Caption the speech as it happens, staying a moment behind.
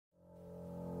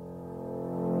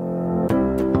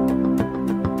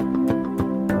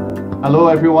Hello,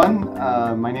 everyone.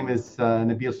 My name is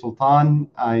Nabil Sultan.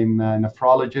 I'm a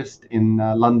nephrologist in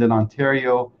London,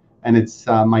 Ontario, and it's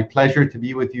my pleasure to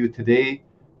be with you today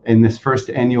in this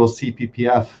first annual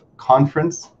CPPF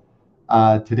conference.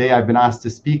 Today, I've been asked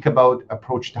to speak about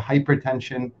approach to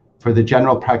hypertension for the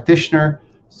general practitioner.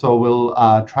 So we'll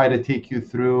try to take you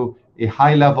through a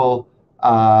high-level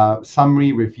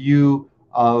summary review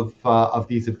of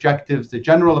these objectives: the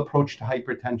general approach to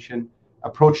hypertension,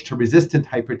 approach to resistant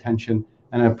hypertension,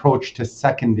 and an approach to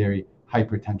secondary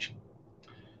hypertension.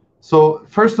 So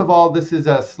first of all, this is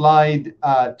a slide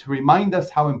to remind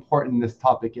us how important this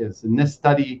topic is. In this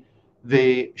study,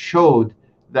 they showed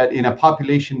that in a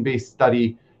population-based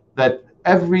study, that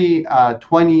every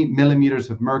 20 millimeters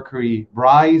of mercury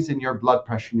rise in your blood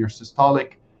pressure, in your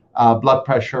systolic blood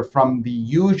pressure from the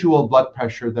usual blood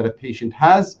pressure that a patient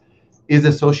has, is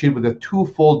associated with a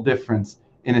twofold difference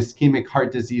in ischemic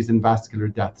heart disease and vascular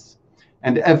deaths.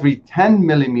 And every 10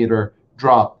 millimeter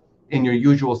drop in your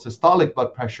usual systolic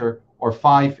blood pressure, or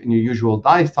 5 in your usual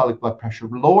diastolic blood pressure,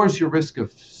 lowers your risk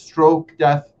of stroke,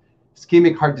 death,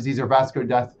 ischemic heart disease, or vascular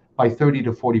death by 30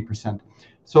 to 40%.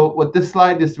 So what this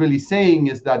slide is really saying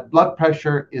is that blood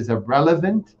pressure is a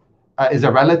relative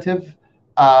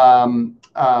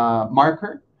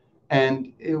marker.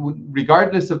 And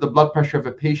regardless of the blood pressure of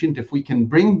a patient, if we can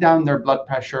bring down their blood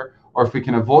pressure, or if we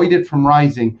can avoid it from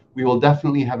rising, we will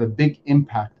definitely have a big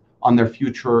impact on their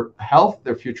future health,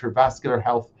 their future vascular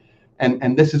health.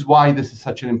 And this is why this is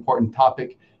such an important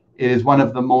topic. It is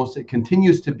it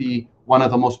continues to be one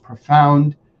of the most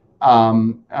profound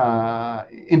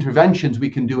interventions we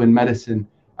can do in medicine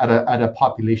at a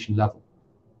population level.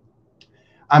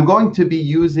 I'm going to be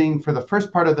using, for the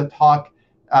first part of the talk,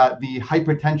 the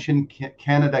Hypertension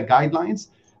Canada guidelines.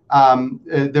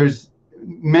 There's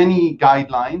many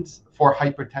guidelines for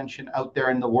hypertension out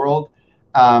there in the world,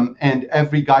 and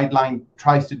every guideline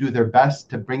tries to do their best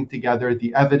to bring together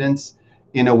the evidence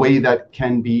in a way that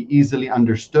can be easily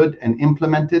understood and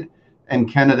implemented. And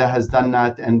Canada has done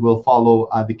that and will follow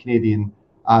the Canadian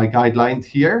guidelines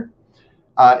here.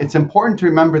 It's important to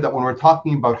remember that when we're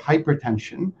talking about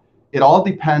hypertension, it all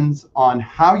depends on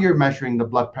how you're measuring the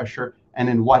blood pressure and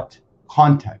in what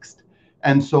context.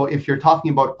 And so if you're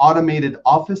talking about automated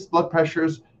office blood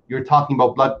pressures, you're talking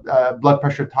about blood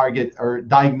pressure target or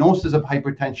diagnosis of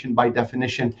hypertension by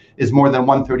definition is more than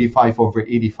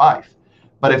 135/85.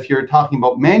 But if you're talking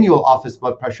about manual office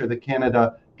blood pressure, the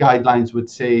Canada guidelines would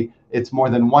say it's more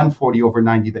than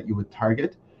 140/90 that you would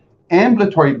target.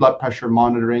 Ambulatory blood pressure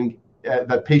monitoring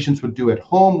that patients would do at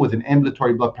home with an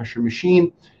ambulatory blood pressure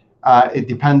machine. It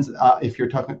depends if you're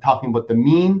talking about the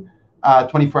mean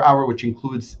 24-hour, which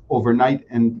includes overnight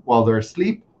and while they're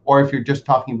asleep, or if you're just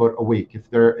talking about awake.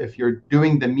 If you're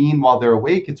doing the mean while they're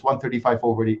awake, it's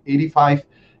 135/85,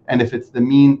 and if it's the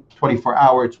mean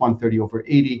 24-hour, it's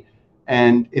 130/80.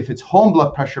 And if it's home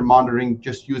blood pressure monitoring,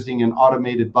 just using an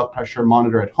automated blood pressure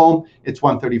monitor at home, it's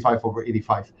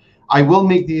 135/85. I will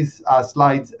make these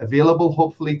slides available,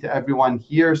 hopefully, to everyone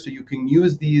here, so you can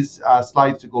use these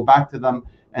slides to go back to them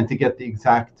and to get the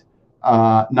exact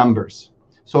numbers.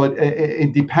 So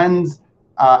it depends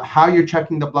how you're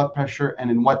checking the blood pressure and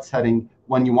in what setting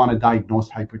when you want to diagnose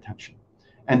hypertension.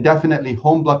 And definitely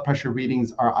home blood pressure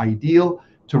readings are ideal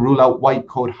to rule out white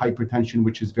coat hypertension,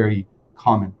 which is very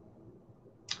common.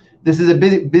 This is a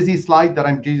busy slide that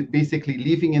I'm basically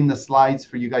leaving in the slides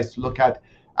for you guys to look at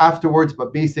afterwards,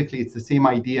 but basically it's the same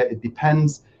idea. It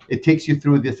depends. It takes you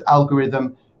through this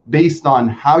algorithm based on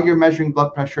how you're measuring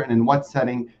blood pressure and in what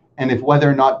setting, and if whether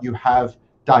or not you have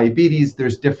diabetes.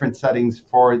 There's different settings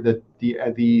for the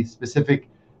specific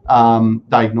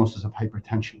diagnosis of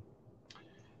hypertension.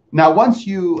 Now, once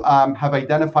you have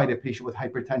identified a patient with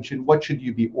hypertension, what should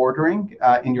you be ordering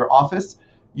in your office?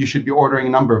 You should be ordering a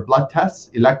number of blood tests.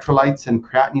 Electrolytes and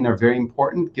creatinine are very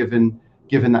important, given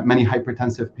that many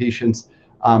hypertensive patients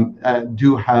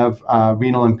do have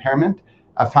renal impairment.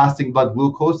 Fasting blood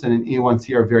glucose and an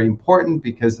A1C are very important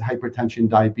because hypertension,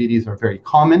 diabetes are very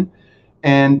common.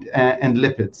 And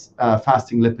lipids,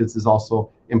 fasting lipids is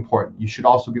also important. You should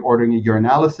also be ordering a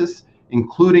urinalysis,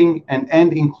 include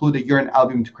a urine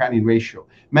albumin to creatinine ratio.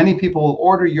 Many people will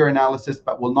order urinalysis,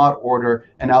 but will not order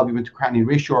an albumin to creatinine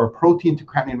ratio or a protein to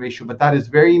creatinine ratio. But that is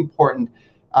very important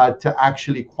to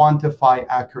actually quantify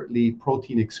accurately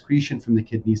protein excretion from the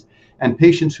kidneys. And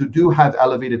patients who do have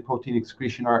elevated protein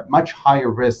excretion are at much higher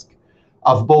risk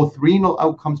of both renal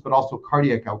outcomes, but also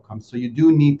cardiac outcomes. So you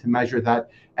do need to measure that.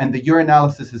 And the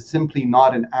urinalysis is simply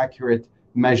not an accurate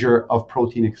measure of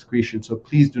protein excretion. So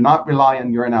please do not rely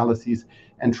on urinalyses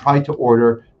and try to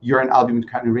order urine albumin to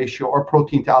creatinine ratio or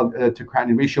protein to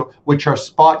creatinine ratio, which are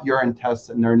spot urine tests,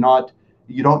 and they're not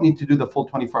You don't need to do the full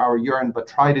 24-hour urine, but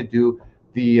try to do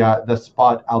the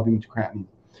spot albumin to creatinine.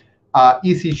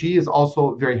 ECG is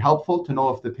also very helpful to know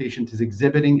if the patient is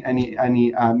exhibiting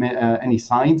any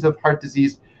signs of heart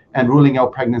disease, and ruling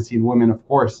out pregnancy in women, of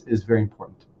course, is very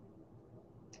important.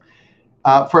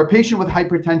 For a patient with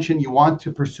hypertension, you want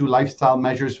to pursue lifestyle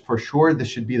measures for sure. This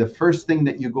should be the first thing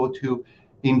that you go to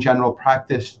in general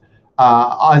practice.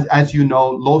 As you know,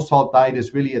 low salt diet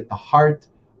is really at the heart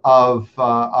of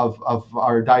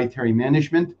our dietary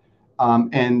management.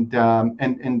 And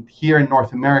here in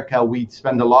North America, we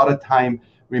spend a lot of time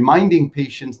reminding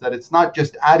patients that it's not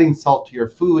just adding salt to your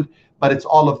food, but it's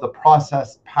all of the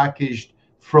processed, packaged,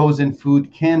 frozen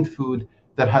food, canned food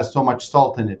that has so much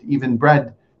salt in it. Even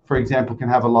bread, for example, can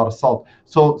have a lot of salt.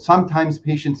 So sometimes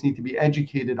patients need to be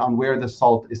educated on where the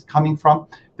salt is coming from.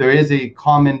 There is a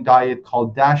common diet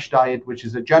called DASH diet, which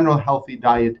is a general healthy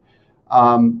diet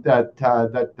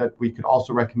that we could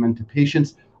also recommend to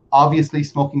patients. Obviously,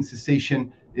 smoking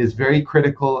cessation is very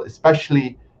critical,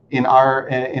 especially in our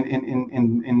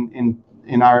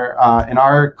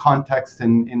context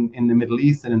in the Middle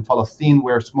East and in Palestine,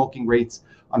 where smoking rates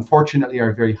unfortunately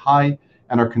are very high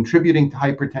and are contributing to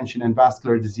hypertension and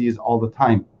vascular disease all the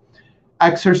time.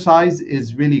 Exercise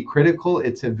is really critical.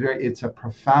 It's a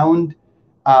profound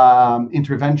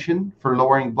intervention for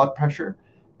lowering blood pressure.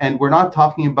 And we're not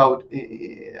talking about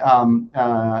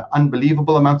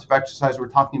unbelievable amounts of exercise. We're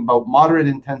talking about moderate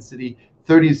intensity,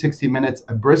 30 to 60 minutes,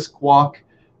 a brisk walk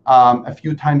a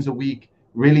few times a week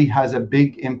really has a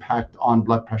big impact on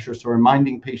blood pressure. So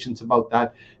reminding patients about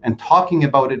that and talking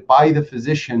about it by the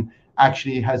physician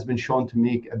actually has been shown to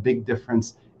make a big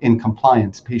difference in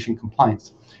compliance, patient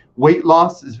compliance. Weight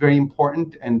loss is very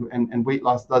important, and weight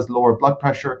loss does lower blood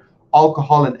pressure.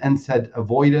 Alcohol and NSAID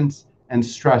avoidance and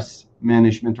stress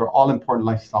management are all important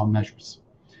lifestyle measures.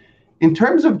 In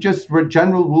terms of just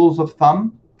general rules of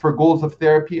thumb for goals of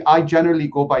therapy, I generally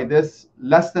go by this: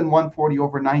 less than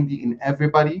 140/90 in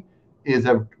everybody is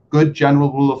a good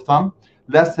general rule of thumb.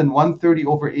 Less than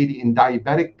 130/80 in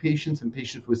diabetic patients and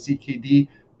patients with CKD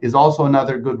is also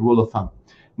another good rule of thumb.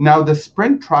 Now, the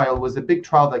SPRINT trial was a big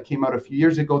trial that came out a few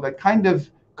years ago that kind of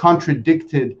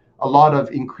contradicted a lot of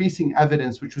increasing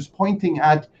evidence, which was pointing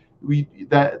at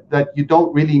that you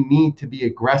don't really need to be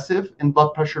aggressive in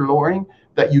blood pressure lowering,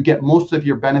 that you get most of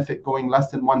your benefit going less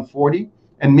than 140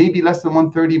 and maybe less than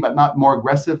 130, but not more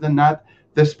aggressive than that.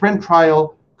 The SPRINT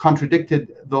trial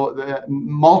contradicted the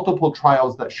multiple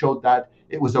trials that showed that.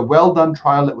 It was a well-done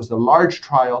trial. It was a large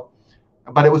trial,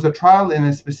 but it was a trial in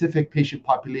a specific patient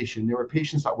population. There were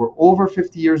patients that were over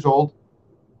 50 years old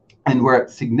and were at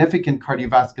significant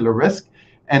cardiovascular risk,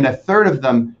 and a third of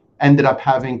them ended up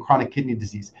having chronic kidney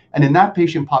disease. And in that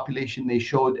patient population, they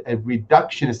showed a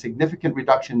significant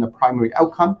reduction in the primary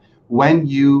outcome when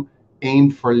you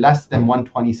aimed for less than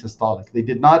 120 systolic. They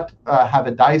did not have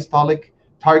a diastolic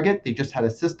target. They just had a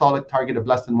systolic target of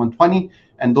less than 120.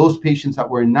 And those patients that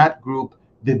were in that group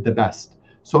did the best.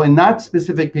 So in that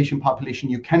specific patient population,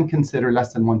 you can consider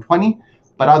less than 120,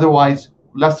 but otherwise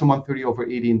less than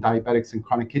 130/80 in diabetics and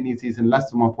chronic kidney disease, and less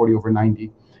than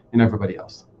 140/90 in everybody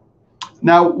else.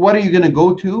 Now, what are you going to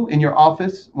go to in your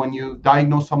office when you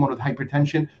diagnose someone with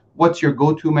hypertension? What's your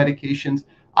go-to medications?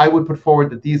 I would put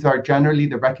forward that these are generally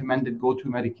the recommended go-to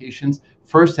medications.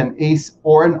 First, an ACE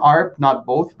or an ARB, not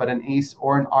both, but an ACE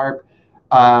or an ARB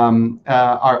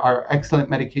are excellent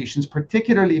medications,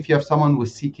 particularly if you have someone with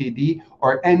CKD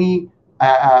or any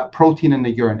protein in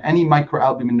the urine, any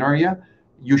microalbuminuria.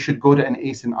 You should go to an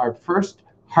ACE and ARB first.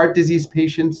 Heart disease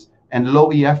patients and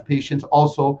low EF patients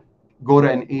also go to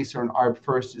an ACE or an ARB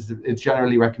first. It's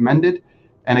generally recommended.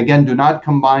 And again, do not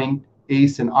combine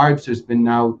ACE and ARBs. There's been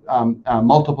now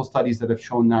multiple studies that have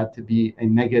shown that to be a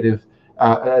negative,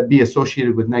 be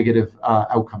associated with negative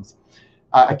outcomes.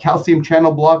 A calcium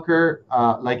channel blocker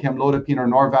like amlodipine or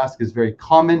Norvasc is very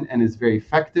common and is very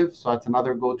effective. So that's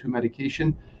another go-to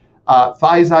medication.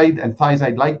 Thiazide and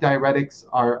thiazide-like diuretics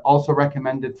are also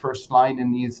recommended first line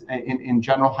in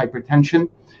general hypertension.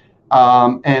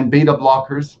 And beta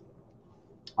blockers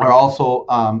are also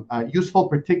useful,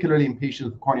 particularly in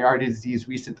patients with coronary artery disease,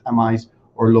 recent MIs,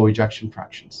 or low ejection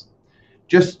fractions.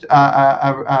 Just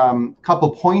a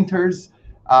couple pointers.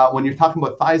 When you're talking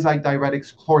about thiazide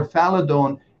diuretics,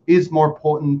 chlorthalidone is more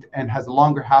potent and has a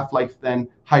longer half-life than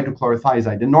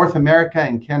hydrochlorothiazide. In North America,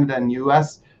 in Canada, and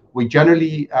US, we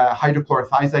generally,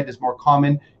 hydrochlorothiazide is more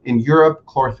common. In Europe,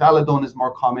 chlorthalidone is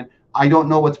more common. I don't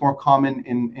know what's more common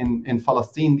in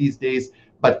Palestine these days,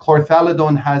 but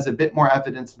chlorthalidone has a bit more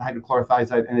evidence than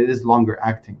hydrochlorothiazide, and it is longer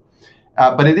acting.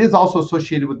 But it is also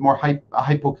associated with more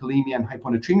hypokalemia and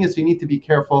hyponatremia, so you need to be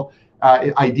careful.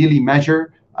 Ideally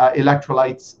measure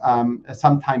electrolytes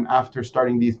sometime after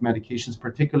starting these medications,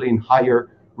 particularly in higher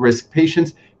risk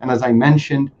patients. And as I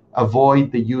mentioned,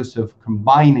 avoid the use of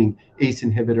combining ACE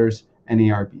inhibitors and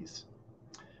ARBs.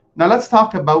 Now let's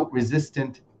talk about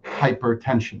resistant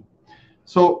hypertension.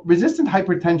 So resistant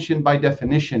hypertension by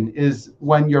definition is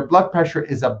when your blood pressure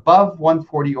is above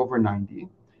 140/90,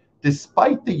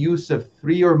 despite the use of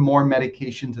 3 or more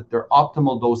medications at their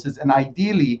optimal doses, and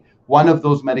ideally one of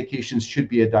those medications should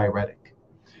be a diuretic.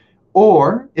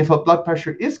 Or if a blood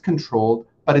pressure is controlled,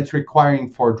 but it's requiring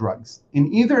 4 drugs.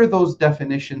 In either of those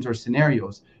definitions or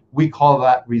scenarios, we call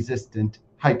that resistant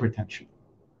hypertension.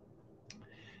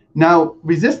 Now,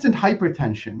 resistant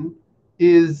hypertension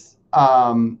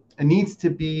needs to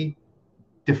be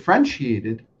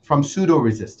differentiated from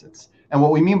pseudo-resistance. And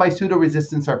what we mean by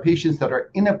pseudo-resistance are patients that are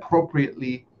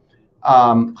inappropriately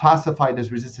classified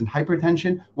as resistant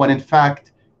hypertension when in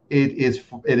fact it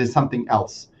is something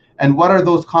else. And what are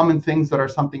those common things that are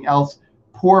something else?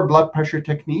 Poor blood pressure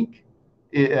technique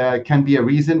can be a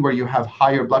reason where you have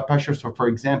higher blood pressure. So for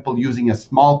example, using a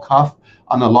small cuff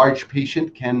on a large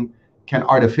patient can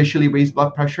artificially raise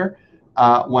blood pressure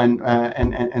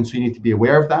and so you need to be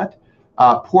aware of that.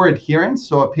 Poor adherence,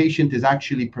 so a patient is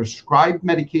actually prescribed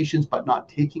medications but not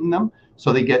taking them,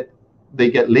 so they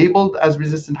get labeled as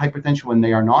resistant hypertension when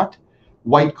they are not.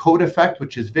 White coat effect,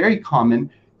 which is very common.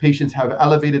 Patients have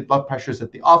elevated blood pressures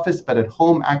at the office, but at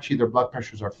home actually their blood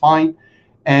pressures are fine.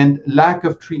 And lack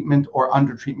of treatment or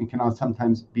under treatment can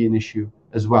sometimes be an issue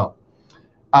as well.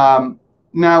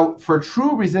 Now, for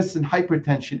true resistant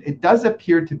hypertension, it does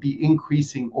appear to be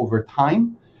increasing over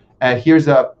time. Here's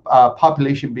a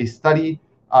population-based study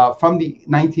from the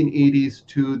 1980s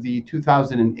to the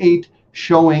 2008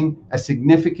 showing a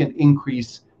significant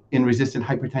increase in resistant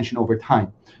hypertension over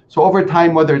time. So over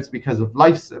time, whether it's because of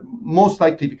most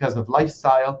likely because of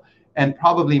lifestyle, and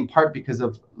probably in part because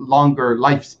of longer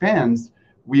lifespans,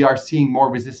 we are seeing more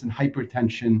resistant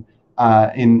hypertension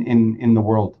in the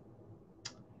world.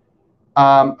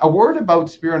 A word about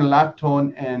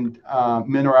spironolactone and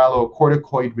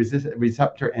mineralocorticoid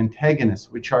receptor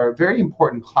antagonists, which are a very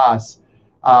important class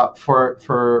for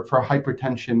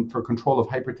hypertension, for control of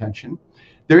hypertension.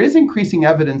 There is increasing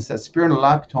evidence that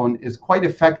spironolactone is quite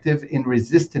effective in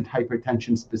resistant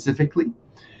hypertension specifically.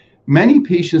 Many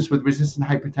patients with resistant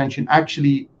hypertension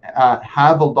actually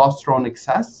have aldosterone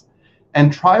excess,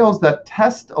 and trials that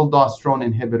test aldosterone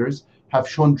inhibitors have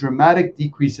shown dramatic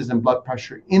decreases in blood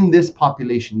pressure in this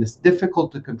population, this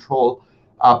difficult to control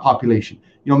population.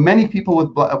 You know, many people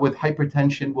with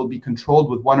hypertension will be controlled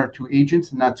with 1 or 2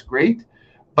 agents, and that's great.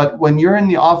 But when you're in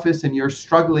the office and you're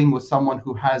struggling with someone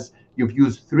who you've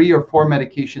used 3 or 4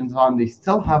 medications on, they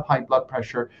still have high blood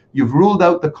pressure, you've ruled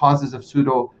out the causes of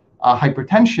pseudo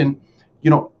hypertension, you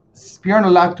know,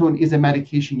 spironolactone is a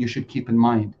medication you should keep in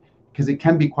mind because it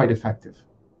can be quite effective.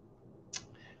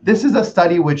 This is a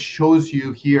study which shows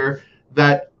you here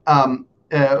that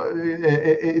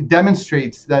it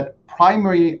demonstrates that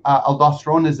primary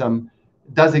aldosteronism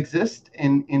does exist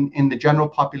in the general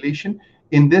population.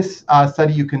 In this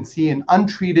study, you can see in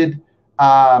untreated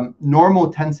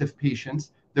normotensive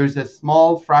patients, there's a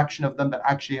small fraction of them that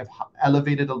actually have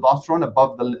elevated aldosterone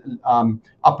above the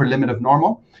upper limit of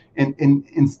normal.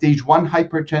 In stage 1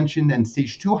 hypertension and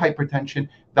stage 2 hypertension,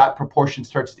 that proportion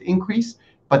starts to increase.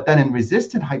 But then in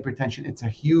resistant hypertension, it's a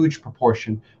huge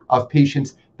proportion of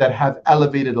patients that have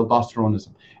elevated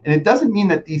aldosteronism. And it doesn't mean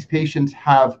that these patients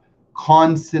have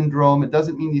Conn syndrome. It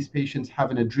doesn't mean these patients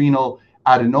have an adrenal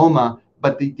adenoma,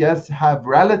 but they just have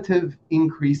relative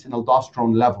increase in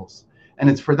aldosterone levels. And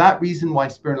it's for that reason why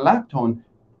spironolactone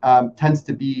tends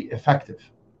to be effective.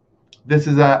 This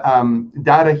is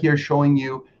data here showing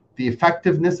you the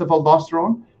effectiveness of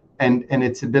aldosterone and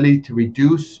its ability to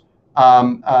reduce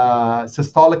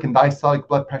systolic and diastolic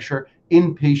blood pressure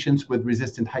in patients with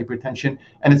resistant hypertension.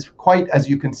 And it's quite, as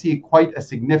you can see, quite a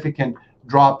significant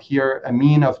drop here, a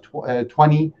mean of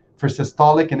 20 for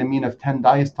systolic and a mean of 10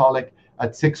 diastolic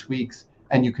at 6 weeks.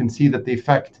 And you can see that the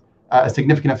effect, a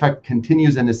significant effect,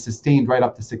 continues and is sustained right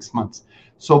up to 6 months.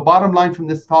 So bottom line from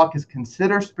this talk is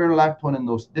consider spironolactone in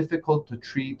those difficult to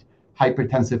treat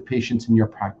hypertensive patients in your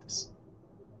practice.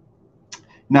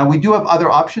 Now, we do have other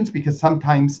options because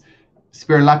sometimes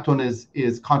spironolactone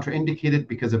is contraindicated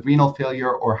because of renal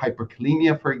failure or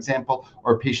hyperkalemia, for example,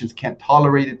 or patients can't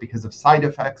tolerate it because of side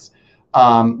effects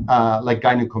like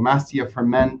gynecomastia for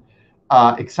men,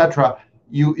 etc.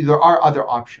 There are other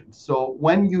options. So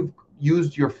when you've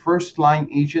used your first-line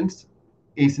agents,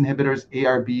 ACE inhibitors,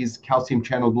 ARBs, calcium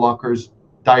channel blockers,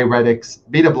 diuretics,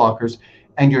 beta blockers,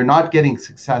 and you're not getting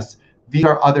success, these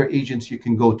are other agents you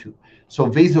can go to. So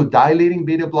vasodilating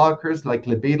beta blockers like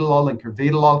labetalol and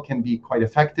carvedilol can be quite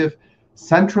effective.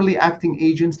 Centrally acting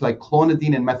agents like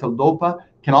clonidine and methyl-dopa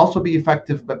can also be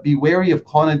effective, but be wary of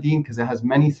clonidine because it has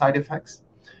many side effects.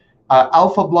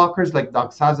 Alpha blockers like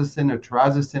doxazosin or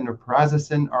terazosin or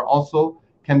prazosin are also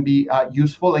can be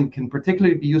useful, and can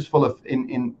particularly be useful if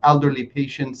in elderly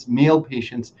patients, male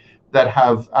patients that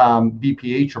have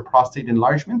BPH or prostate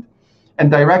enlargement. And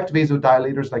direct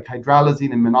vasodilators like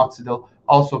hydralazine and minoxidil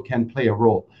also can play a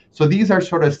role. So these are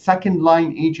sort of second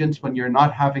line agents when you're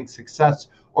not having success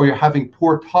or you're having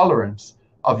poor tolerance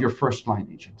of your first line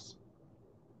agents.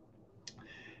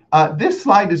 This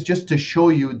slide is just to show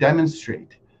you,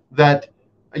 demonstrate that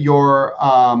your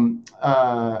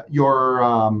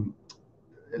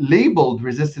labeled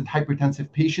resistant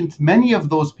hypertensive patients, many of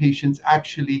those patients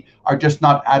actually are just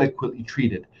not adequately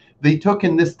treated. They took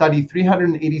in this study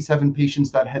 387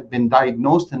 patients that had been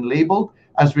diagnosed and labeled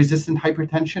as resistant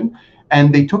hypertension,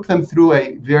 and they took them through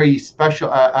a very special,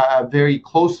 very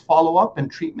close follow-up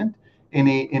and treatment in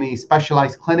a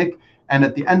specialized clinic. And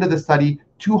at the end of the study,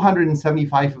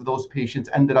 275 of those patients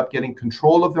ended up getting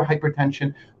control of their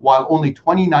hypertension, while only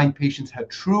 29 patients had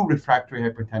true refractory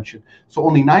hypertension. So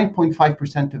only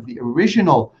 9.5% of the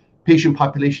original patient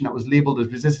population that was labeled as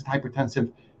resistant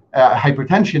hypertension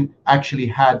actually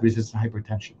had resistant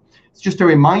hypertension. It's just a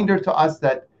reminder to us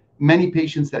that many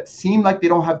patients that seem like they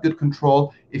don't have good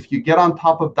control, if you get on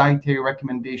top of dietary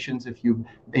recommendations, if you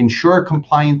ensure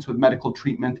compliance with medical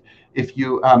treatment, if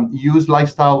you use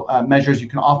lifestyle measures, you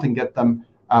can often get them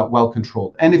well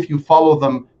controlled. And if you follow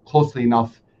them closely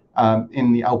enough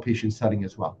in the outpatient setting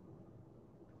as well.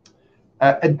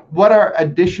 What are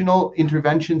additional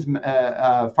interventions,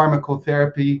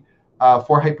 pharmacotherapy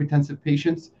for hypertensive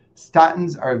patients?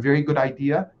 Statins are a very good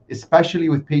idea, especially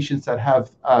with patients that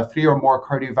have 3 or more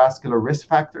cardiovascular risk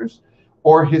factors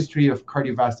or history of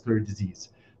cardiovascular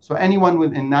disease. So anyone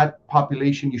within that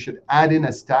population, you should add in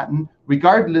a statin,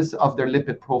 regardless of their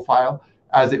lipid profile,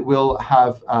 as it will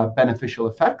have beneficial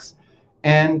effects.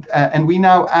 And we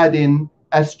now add in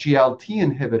SGLT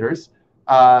inhibitors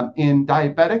in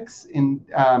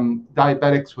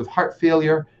diabetics with heart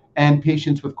failure and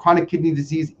patients with chronic kidney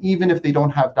disease, even if they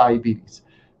don't have diabetes.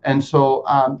 And so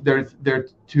they're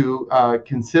to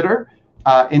consider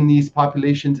in these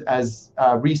populations, as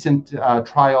recent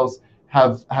trials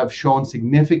have shown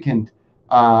significant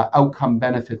outcome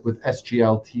benefit with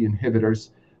SGLT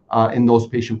inhibitors in those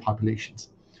patient populations.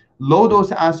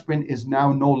 Low-dose aspirin is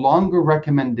now no longer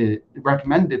recommended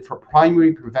for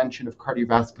primary prevention of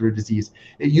cardiovascular disease.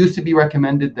 It used to be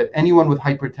recommended that anyone with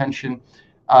hypertension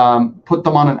put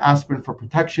them on an aspirin for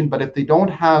protection, but if they don't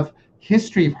have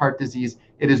history of heart disease,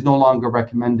 it is no longer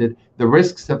recommended. The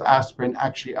risks of aspirin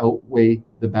actually outweigh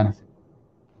the benefit.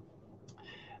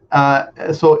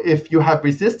 So if you have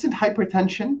resistant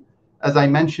hypertension, as I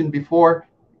mentioned before,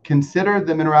 consider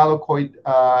the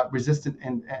mineralocorticoid resistant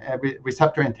and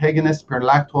receptor antagonist,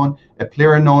 spironolactone,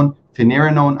 eplerenone,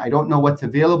 finerenone. I don't know what's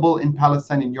available in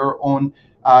Palestine in your own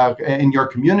in your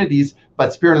communities, but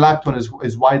spironolactone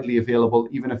is widely available,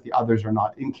 even if the others are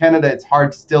not. In Canada, it's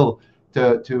hard still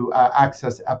to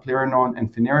access eplerenone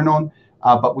and finerenone,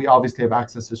 but we obviously have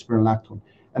access to spironolactone.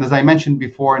 And as I mentioned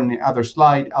before in the other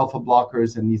slide, alpha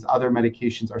blockers and these other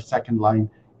medications are second-line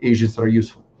agents that are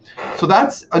useful. So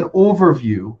that's an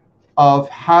overview of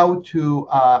how to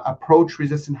approach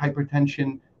resistant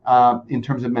hypertension in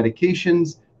terms of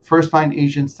medications, first-line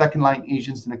agents, second-line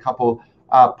agents, and a couple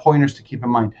pointers to keep in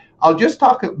mind. I'll just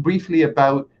talk briefly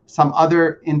about some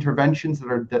other interventions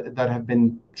that have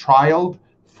been trialed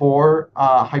for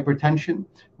hypertension.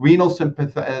 Renal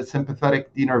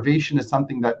sympathetic denervation is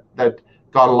something that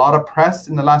got a lot of press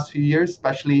in the last few years,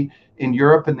 especially in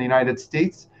Europe and the United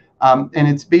States. And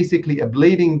it's basically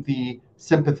ablating the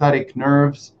sympathetic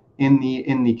nerves in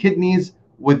the kidneys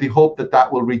with the hope that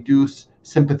that will reduce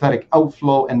sympathetic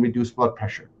outflow and reduce blood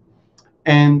pressure.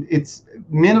 And it's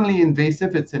minimally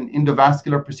invasive. It's an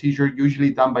endovascular procedure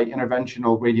usually done by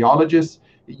interventional radiologists.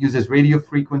 It uses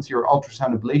radiofrequency or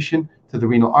ultrasound ablation to the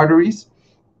renal arteries.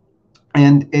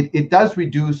 And it does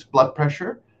reduce blood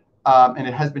pressure, and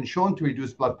it has been shown to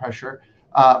reduce blood pressure.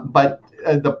 But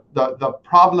the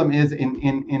problem is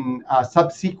in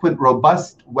subsequent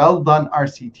robust, well-done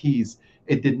RCTs,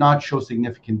 it did not show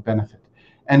significant benefit.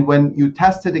 And when you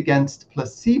test it against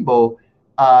placebo,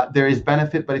 there is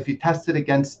benefit, but if you test it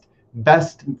against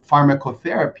best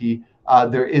pharmacotherapy,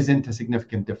 there isn't a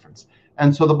significant difference.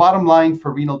 And so the bottom line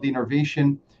for renal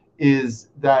denervation is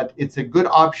that it's a good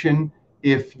option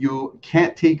if you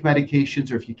can't take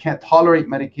medications, or if you can't tolerate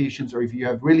medications, or if you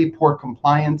have really poor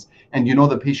compliance and you know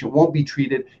the patient won't be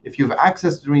treated. If you have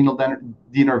access to renal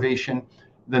denervation,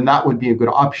 then that would be a good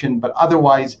option. But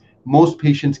otherwise, most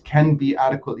patients can be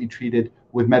adequately treated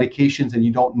with medications, and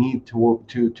you don't need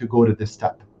to go to this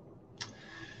step.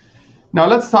 Now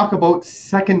let's talk about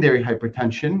secondary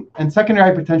hypertension. And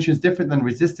secondary hypertension is different than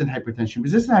resistant hypertension.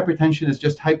 Resistant hypertension is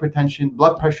just hypertension,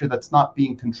 blood pressure that's not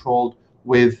being controlled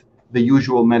with the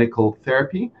usual medical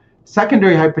therapy.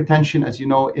 Secondary hypertension, as you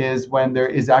know, is when there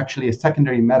is actually a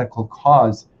secondary medical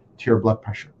cause to your blood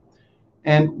pressure.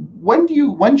 And when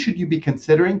should you be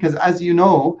considering? Because as you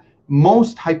know,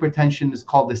 most hypertension is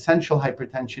called essential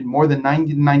hypertension. More than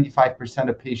 90-95%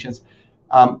 of patients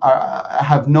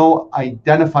have no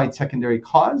identified secondary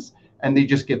cause, and they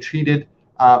just get treated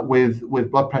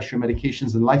with blood pressure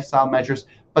medications and lifestyle measures.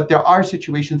 But there are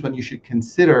situations when you should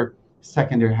consider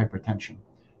secondary hypertension.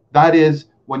 That is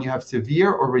when you have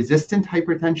severe or resistant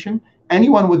hypertension.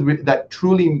 Anyone that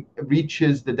truly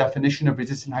reaches the definition of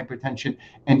resistant hypertension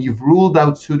and you've ruled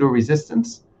out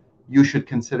pseudo-resistance, you should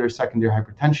consider secondary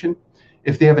hypertension.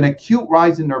 If they have an acute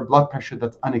rise in their blood pressure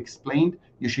that's unexplained,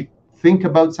 you should think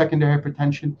about secondary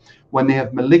hypertension. When they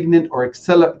have malignant or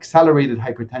accelerated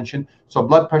hypertension, so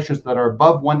blood pressures that are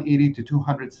above 180 to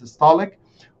 200 systolic,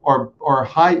 or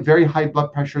very high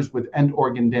blood pressures with end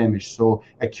organ damage, so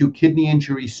acute kidney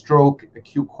injury, stroke,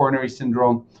 acute coronary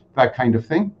syndrome, that kind of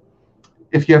thing.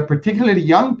 If you have particularly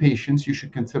young patients, you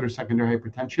should consider secondary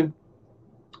hypertension.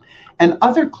 And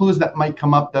other clues that might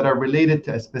come up that are related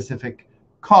to a specific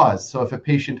cause. So if a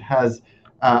patient is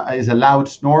a loud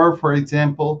snorer, for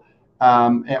example,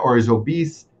 or is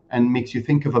obese and makes you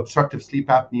think of obstructive sleep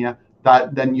apnea,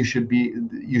 then you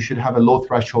should have a low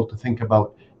threshold to think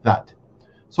about that.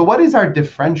 So what is our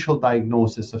differential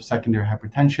diagnosis of secondary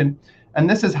hypertension? And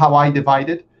this is how I divide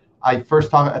it. I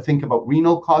think about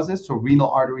renal causes, so renal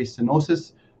artery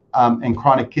stenosis and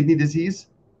chronic kidney disease.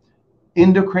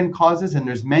 Endocrine causes, and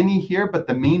there's many here, but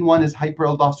the main one is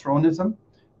hyperaldosteronism.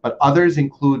 But others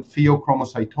include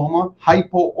pheochromocytoma,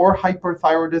 hypo or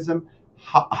hyperthyroidism,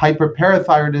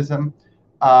 hyperparathyroidism,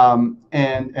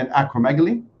 and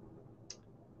acromegaly.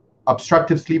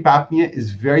 Obstructive sleep apnea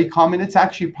is very common. It's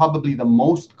actually probably the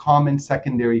most common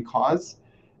secondary cause.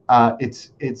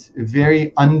 It's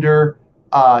very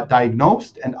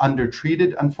diagnosed and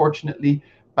undertreated, unfortunately.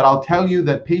 But I'll tell you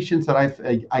that patients that I've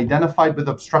identified with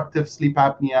obstructive sleep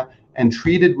apnea and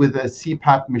treated with a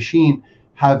CPAP machine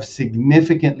have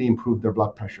significantly improved their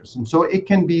blood pressures. And so it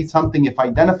can be something, if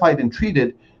identified and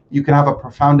treated, you can have a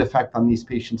profound effect on these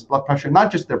patients' blood pressure,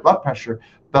 not just their blood pressure,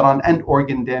 but on end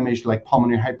organ damage like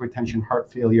pulmonary hypertension,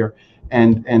 heart failure,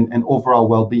 and overall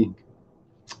well-being.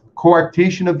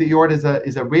 Coarctation of the aorta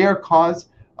is a rare cause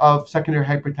of secondary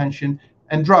hypertension.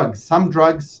 And drugs, some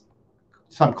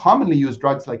commonly used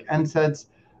drugs like NSAIDs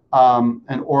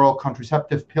and oral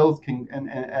contraceptive pills can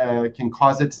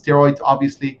cause it. Steroids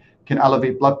obviously can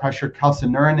elevate blood pressure.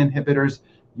 Calcineurin inhibitors,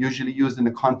 usually used in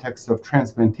the context of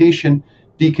transplantation,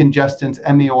 decongestants,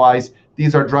 MAOIs,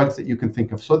 these are drugs that you can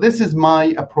think of. So this is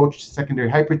my approach to secondary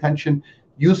hypertension.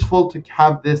 Useful to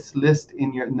have this list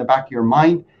in the back of your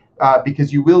mind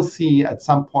because you will see at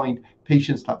some point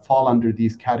patients that fall under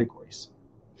these categories.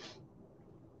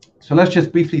 So let's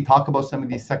just briefly talk about some of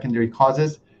these secondary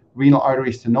causes. Renal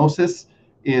artery stenosis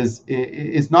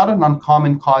is not an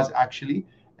uncommon cause, actually.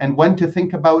 And when to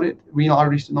think about it, renal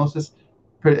artery stenosis,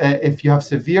 if you have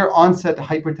severe onset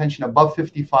hypertension above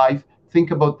 55,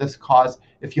 think about this cause.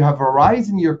 If you have a rise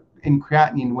in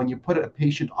creatinine when you put a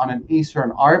patient on an ACE or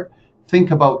an ARB,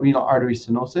 think about renal artery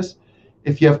stenosis.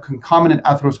 If you have concomitant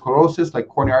atherosclerosis like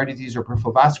coronary artery disease or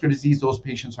peripheral vascular disease, those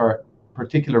patients are at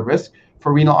particular risk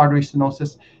for renal artery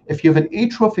stenosis. If you have an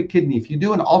atrophic kidney, if you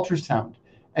do an ultrasound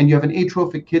and you have an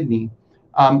atrophic kidney,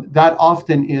 that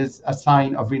often is a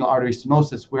sign of renal artery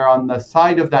stenosis, where on the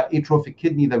side of that atrophic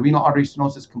kidney, the renal artery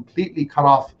stenosis completely cut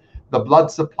off the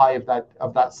blood supply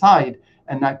of that side,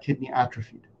 and that kidney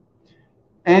atrophied.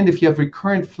 And if you have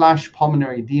recurrent flash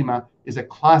pulmonary edema, is a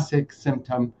classic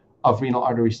symptom of renal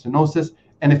artery stenosis.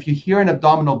 And if you hear an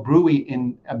abdominal bruit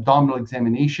in abdominal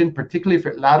examination, particularly if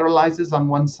it lateralizes on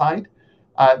one side,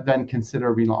 then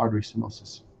consider renal artery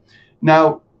stenosis.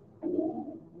 Now,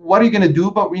 what are you going to do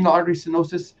about renal artery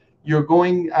stenosis? You're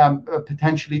going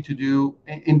potentially to do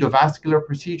endovascular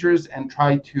procedures and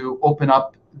try to open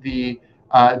up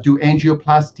do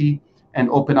angioplasty and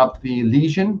open up the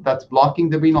lesion that's blocking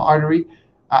the renal artery.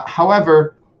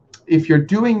 However, if you're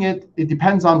doing it, it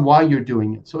depends on why you're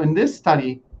doing it. So in this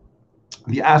study,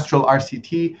 the Astral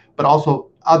RCT, but also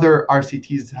other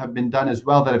RCTs have been done as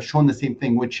well that have shown the same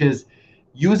thing, which is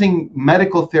using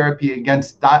medical therapy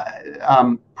against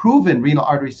proven renal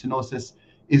artery stenosis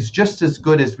is just as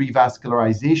good as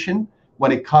revascularization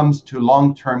when it comes to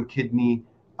long-term kidney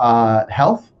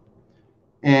health.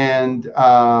 And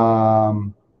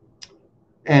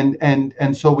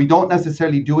so we don't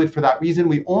necessarily do it for that reason.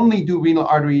 We only do renal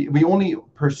artery, we only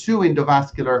pursue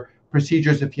endovascular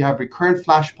procedures if you have recurrent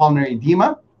flash pulmonary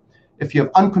edema, if you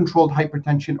have uncontrolled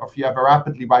hypertension, or if you have a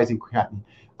rapidly rising creatinine.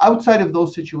 Outside of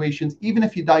those situations, even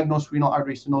if you diagnose renal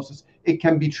artery stenosis, it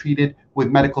can be treated with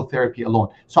medical therapy alone.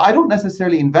 So I don't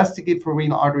necessarily investigate for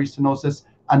renal artery stenosis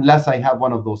unless I have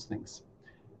one of those things.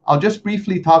 I'll just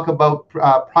briefly talk about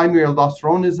primary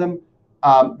aldosteronism.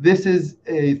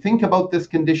 Think about this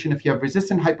condition if you have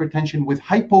resistant hypertension with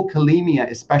hypokalemia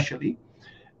especially,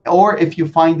 or if you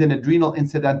find an adrenal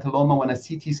incidentalloma when a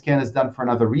CT scan is done for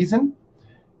another reason.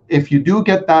 If you do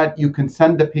get that, you can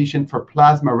send the patient for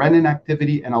plasma renin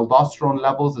activity and aldosterone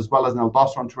levels, as well as an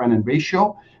aldosterone to renin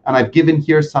ratio. And I've given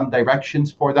here some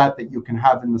directions for that you can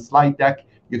have in the slide deck.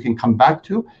 You can come back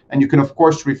to, and you can of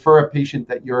course refer a patient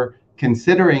that you're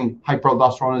considering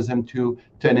hyperaldosteronism to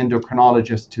an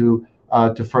endocrinologist to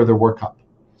further workup.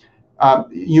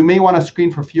 You may want to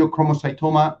screen for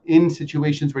pheochromocytoma in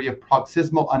situations where you have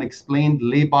paroxysmal, unexplained,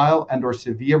 labile, and or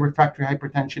severe refractory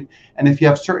hypertension. And if you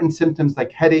have certain symptoms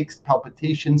like headaches,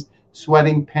 palpitations,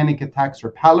 sweating, panic attacks,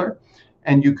 or pallor,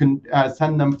 and you can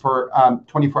send them for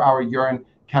 24-hour urine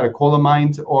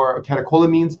catecholamines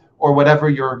or whatever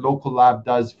your local lab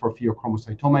does for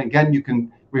pheochromocytoma. Again, you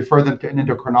can refer them to an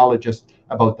endocrinologist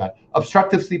about that.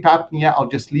 Obstructive sleep apnea, I'll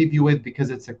just leave you with because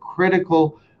it's a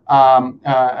critical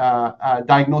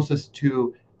diagnosis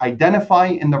to identify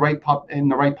in the right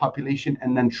population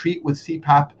and then treat with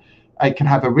CPAP. It can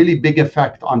have a really big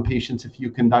effect on patients if you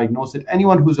can diagnose it.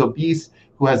 Anyone who's obese,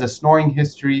 who has a snoring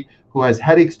history, who has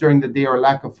headaches during the day or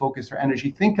lack of focus or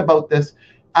energy, think about this.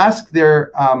 Ask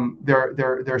their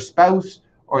spouse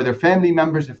or their family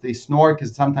members if they snore,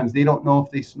 because sometimes they don't know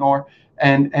if they snore,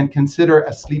 and consider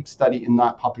a sleep study in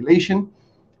that population.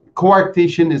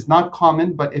 Coarctation is not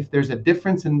common, but if there's a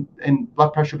difference in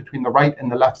blood pressure between the right and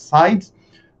the left sides,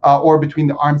 or between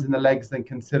the arms and the legs, then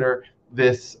consider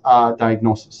this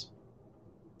diagnosis.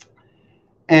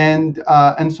 And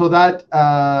so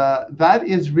that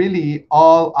is really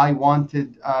all I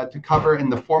wanted to cover in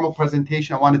the formal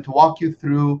presentation. I wanted to walk you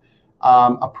through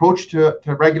approach to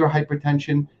regular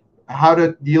hypertension, how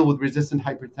to deal with resistant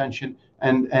hypertension,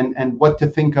 and what to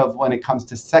think of when it comes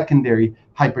to secondary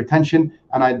hypertension.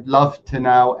 And I'd love to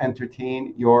now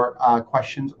entertain your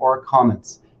questions or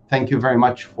comments. Thank you very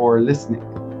much for listening.